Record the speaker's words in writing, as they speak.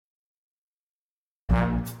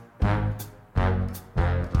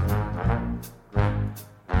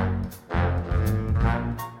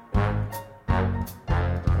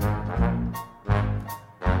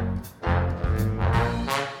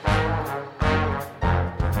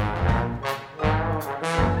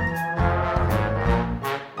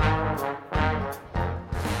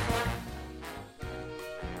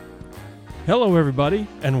Hello, everybody,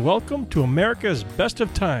 and welcome to America's Best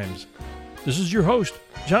of Times. This is your host,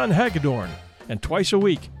 John Hagedorn, and twice a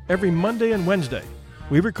week, every Monday and Wednesday,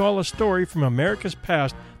 we recall a story from America's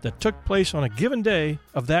past that took place on a given day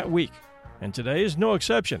of that week. And today is no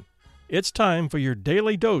exception. It's time for your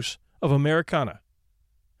daily dose of Americana.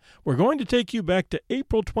 We're going to take you back to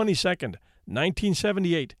April 22nd,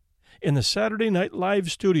 1978, in the Saturday Night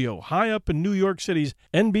Live studio high up in New York City's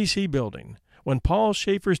NBC building, when Paul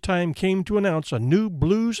Shaffer's time came to announce a new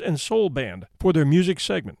blues and soul band for their music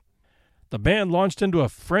segment. The band launched into a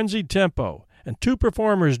frenzied tempo, and two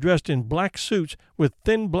performers dressed in black suits with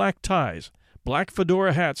thin black ties, black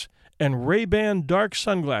fedora hats, and Ray-Ban dark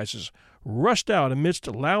sunglasses rushed out amidst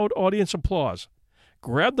loud audience applause,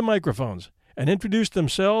 grabbed the microphones, and introduced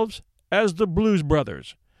themselves as the Blues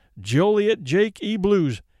Brothers, Joliet Jake E.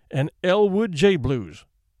 Blues and Elwood J. Blues,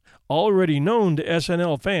 already known to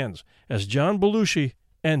SNL fans as John Belushi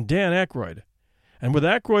and Dan Aykroyd. And with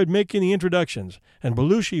Aykroyd making the introductions and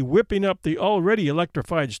Belushi whipping up the already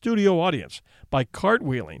electrified studio audience by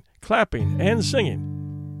cartwheeling, clapping, and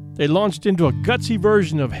singing, they launched into a gutsy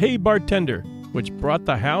version of Hey Bartender, which brought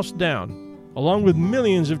the house down, along with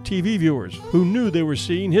millions of TV viewers who knew they were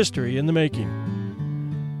seeing history in the making.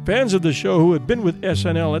 Fans of the show who had been with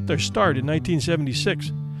SNL at their start in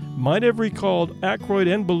 1976 might have recalled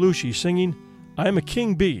Aykroyd and Belushi singing I'm a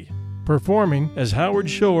King Bee, performing as Howard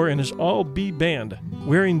Shore and his all-bee band,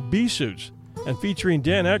 wearing bee suits and featuring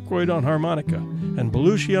Dan Aykroyd on harmonica and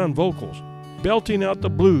Belushi on vocals, belting out the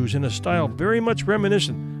blues in a style very much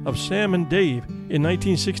reminiscent of Sam and Dave in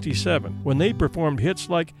 1967 when they performed hits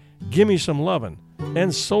like Gimme Some Lovin'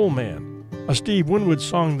 and Soul Man, a Steve Winwood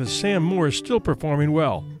song that Sam Moore is still performing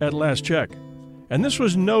well at last check. And this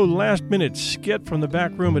was no last-minute skit from the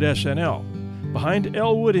back room at SNL. Behind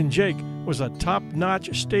Elwood and Jake was a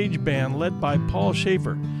top-notch stage band led by Paul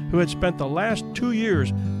Shaffer, who had spent the last 2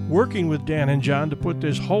 years working with Dan and John to put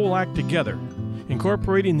this whole act together,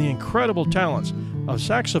 incorporating the incredible talents of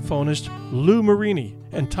saxophonist Lou Marini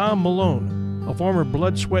and Tom Malone, a former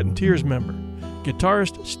Blood, Sweat, and Tears member,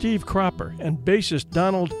 guitarist Steve Cropper, and bassist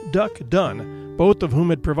Donald Duck Dunn, both of whom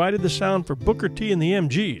had provided the sound for Booker T and the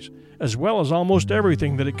MGs, as well as almost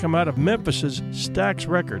everything that had come out of Memphis's Stax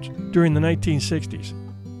Records during the 1960s.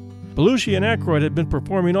 Belushi and Aykroyd had been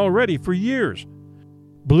performing already for years.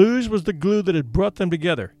 Blues was the glue that had brought them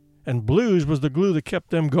together, and blues was the glue that kept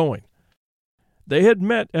them going. They had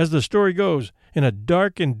met, as the story goes, in a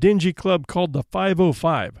dark and dingy club called the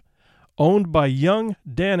 505, owned by young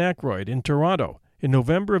Dan Aykroyd in Toronto in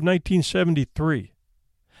November of 1973.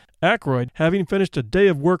 Aykroyd, having finished a day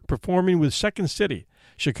of work performing with Second City,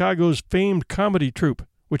 Chicago's famed comedy troupe,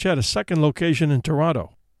 which had a second location in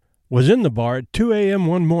Toronto, was in the bar at 2 a.m.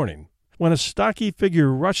 one morning when a stocky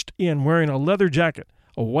figure rushed in wearing a leather jacket,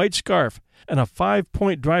 a white scarf, and a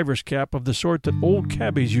 5-point driver's cap of the sort that old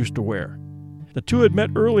cabbies used to wear. The two had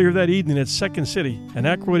met earlier that evening at Second City, and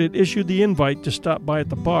Aykroyd had issued the invite to stop by at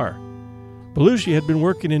the bar. Belushi had been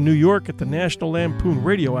working in New York at the National Lampoon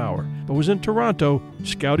Radio Hour, but was in Toronto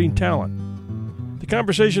scouting talent. The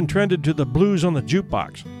conversation trended to the blues on the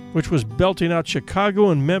jukebox, which was belting out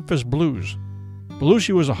Chicago and Memphis blues.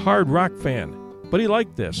 Belushi was a hard rock fan, but he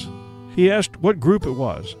liked this. He asked what group it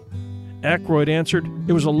was. Aykroyd answered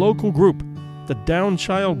it was a local group, the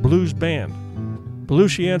Downchild Blues Band.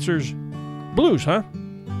 Belushi answers, "Blues, huh?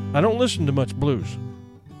 I don't listen to much blues."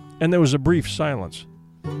 And there was a brief silence.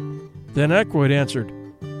 Then Aykroyd answered,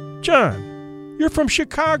 "John, you're from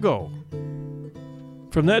Chicago."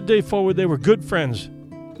 From that day forward, they were good friends,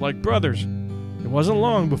 like brothers. It wasn't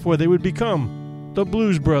long before they would become the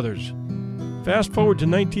Blues Brothers. Fast forward to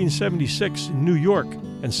 1976 in New York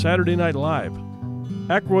and Saturday Night Live.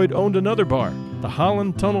 Aykroyd owned another bar, the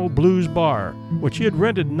Holland Tunnel Blues Bar, which he had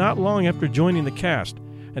rented not long after joining the cast,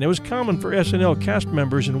 and it was common for SNL cast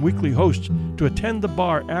members and weekly hosts to attend the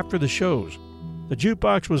bar after the shows. The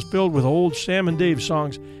jukebox was filled with old Sam and Dave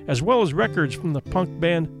songs, as well as records from the punk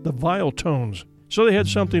band The Vile Tones, so they had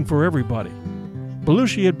something for everybody.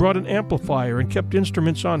 Belushi had brought an amplifier and kept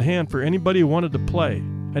instruments on hand for anybody who wanted to play,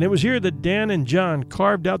 and it was here that Dan and John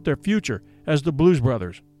carved out their future as the Blues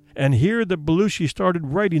Brothers, and here that Belushi started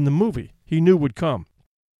writing the movie he knew would come.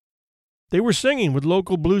 They were singing with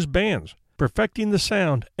local blues bands, perfecting the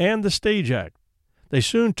sound and the stage act. They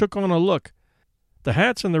soon took on a look. The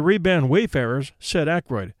hats and the Ray-Ban Wayfarers, said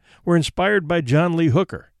Aykroyd, were inspired by John Lee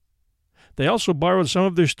Hooker. They also borrowed some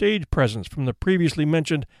of their stage presence from the previously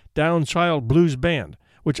mentioned Downchild Blues Band,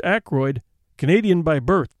 which Aykroyd, Canadian by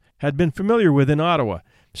birth, had been familiar with in Ottawa,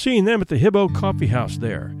 seeing them at the Hibbo Coffee House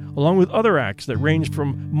there, along with other acts that ranged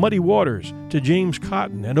from Muddy Waters to James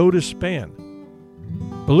Cotton and Otis Spann.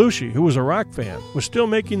 Belushi, who was a rock fan, was still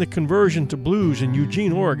making the conversion to blues in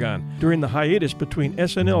Eugene, Oregon during the hiatus between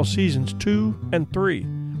SNL seasons 2 and 3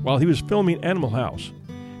 while he was filming Animal House.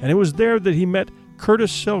 And it was there that he met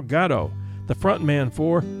Curtis Salgado, the frontman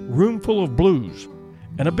for Roomful of Blues,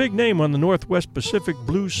 and a big name on the Northwest Pacific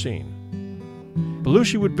blues scene.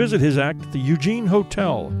 Belushi would visit his act at the Eugene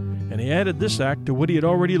Hotel, and he added this act to what he had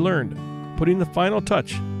already learned, putting the final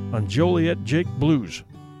touch on Joliet Jake Blues.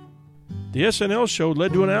 The SNL show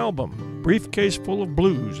led to an album, Briefcase Full of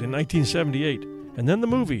Blues, in 1978, and then the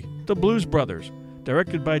movie, The Blues Brothers,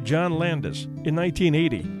 directed by John Landis, in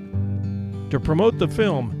 1980. To promote the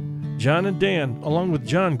film, John and Dan, along with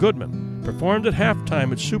John Goodman, performed at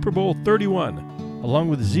halftime at Super Bowl 31, along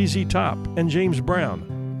with ZZ Top and James Brown.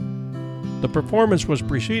 The performance was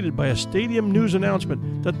preceded by a stadium news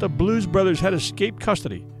announcement that the Blues Brothers had escaped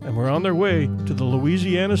custody and were on their way to the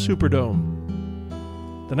Louisiana Superdome.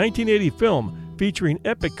 The 1980 film, featuring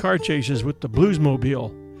epic car chases with the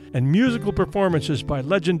Bluesmobile and musical performances by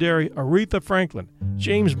legendary Aretha Franklin,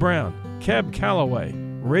 James Brown, Cab Calloway,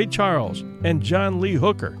 Ray Charles, and John Lee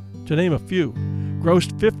Hooker, to name a few,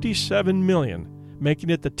 grossed $57 million, making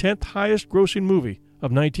it the 10th highest grossing movie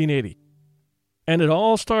of 1980. And it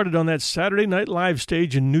all started on that Saturday Night Live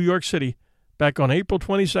stage in New York City back on April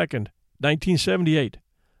 22nd, 1978.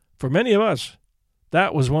 For many of us,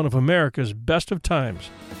 that was one of America's best of times.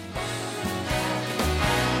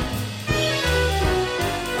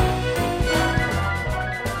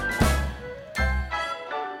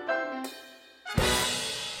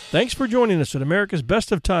 Thanks for joining us at America's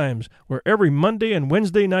Best of Times, where every Monday and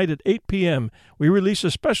Wednesday night at 8 p.m. we release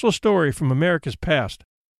a special story from America's past.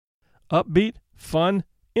 Upbeat, fun,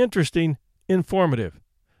 interesting, informative.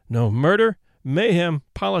 No murder, mayhem,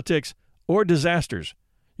 politics, or disasters.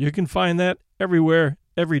 You can find that everywhere,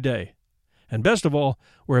 every day. And best of all,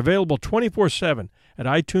 we're available 24/7 at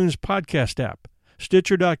iTunes Podcast app,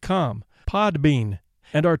 Stitcher.com, Podbean,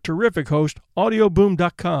 and our terrific host,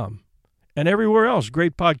 audioboom.com, and everywhere else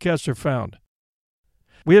great podcasts are found.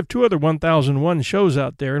 We have 2 other 1001 shows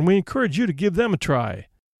out there, and we encourage you to give them a try.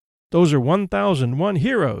 Those are 1001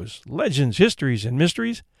 Heroes, Legends, Histories, and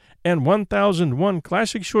Mysteries, and 1001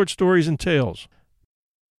 Classic Short Stories and Tales.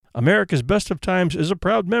 America's Best of Times is a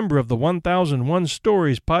proud member of the 1001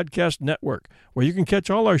 Stories Podcast Network, where you can catch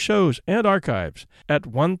all our shows and archives at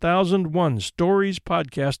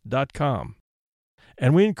 1001storiespodcast.com.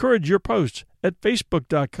 And we encourage your posts at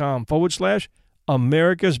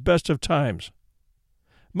facebook.com/America's Best of Times.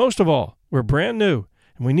 Most of all, we're brand new,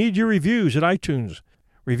 and we need your reviews at iTunes.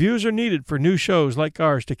 Reviews are needed for new shows like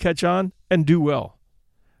ours to catch on and do well.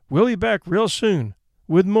 We'll be back real soon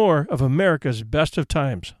with more of America's Best of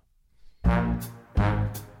Times.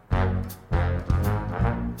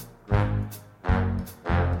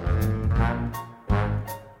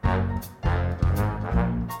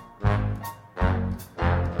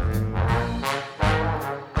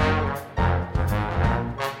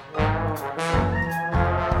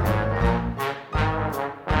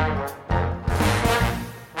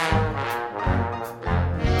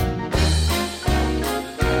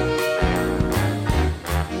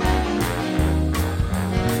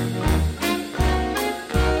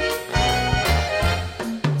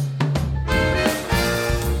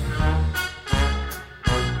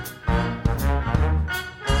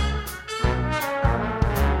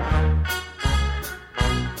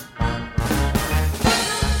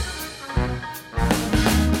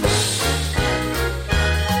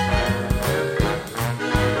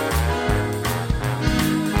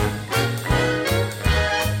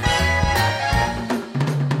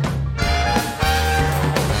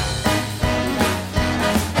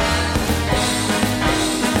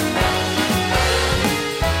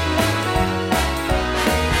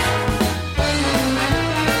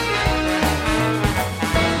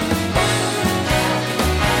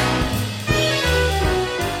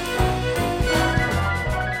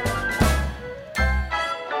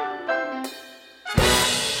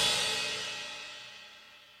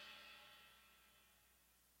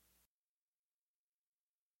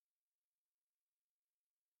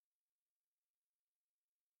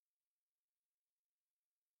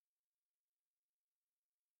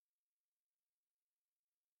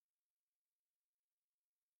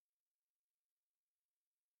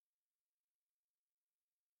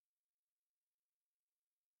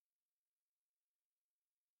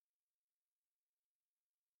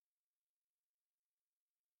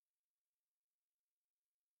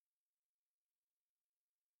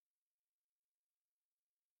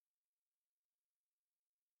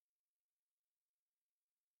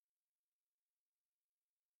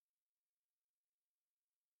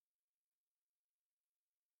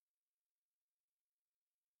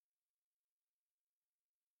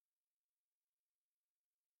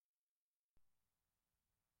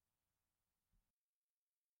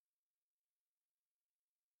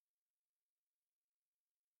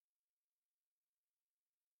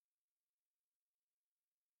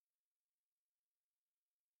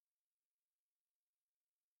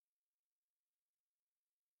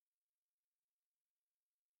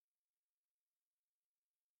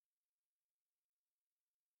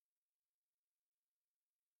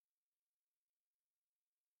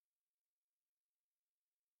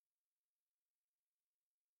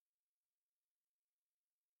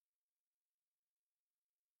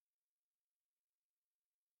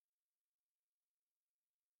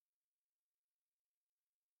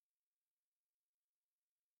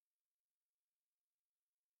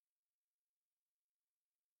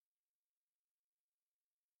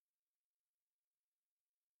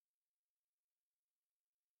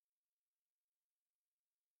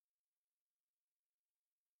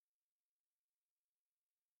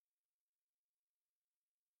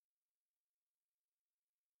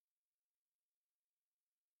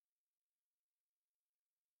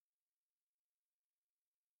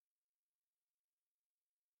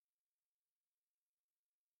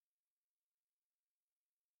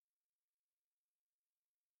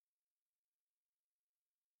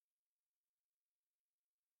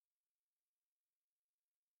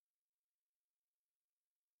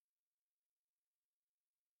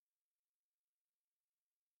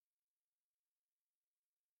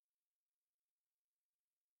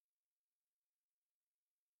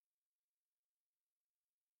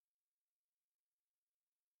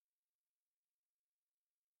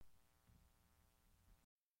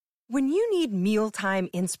 When you need mealtime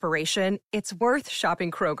inspiration, it's worth shopping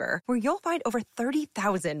Kroger, where you'll find over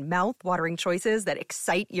 30,000 mouth-watering choices that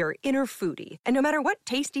excite your inner foodie. And no matter what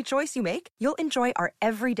tasty choice you make, you'll enjoy our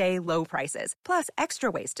everyday low prices, plus extra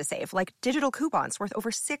ways to save, like digital coupons worth over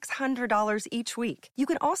 $600 each week. You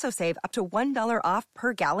can also save up to $1 off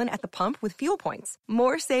per gallon at the pump with fuel points.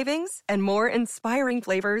 More savings and more inspiring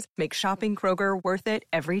flavors make shopping Kroger worth it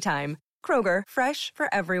every time. Kroger, fresh for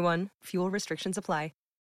everyone. Fuel restrictions apply.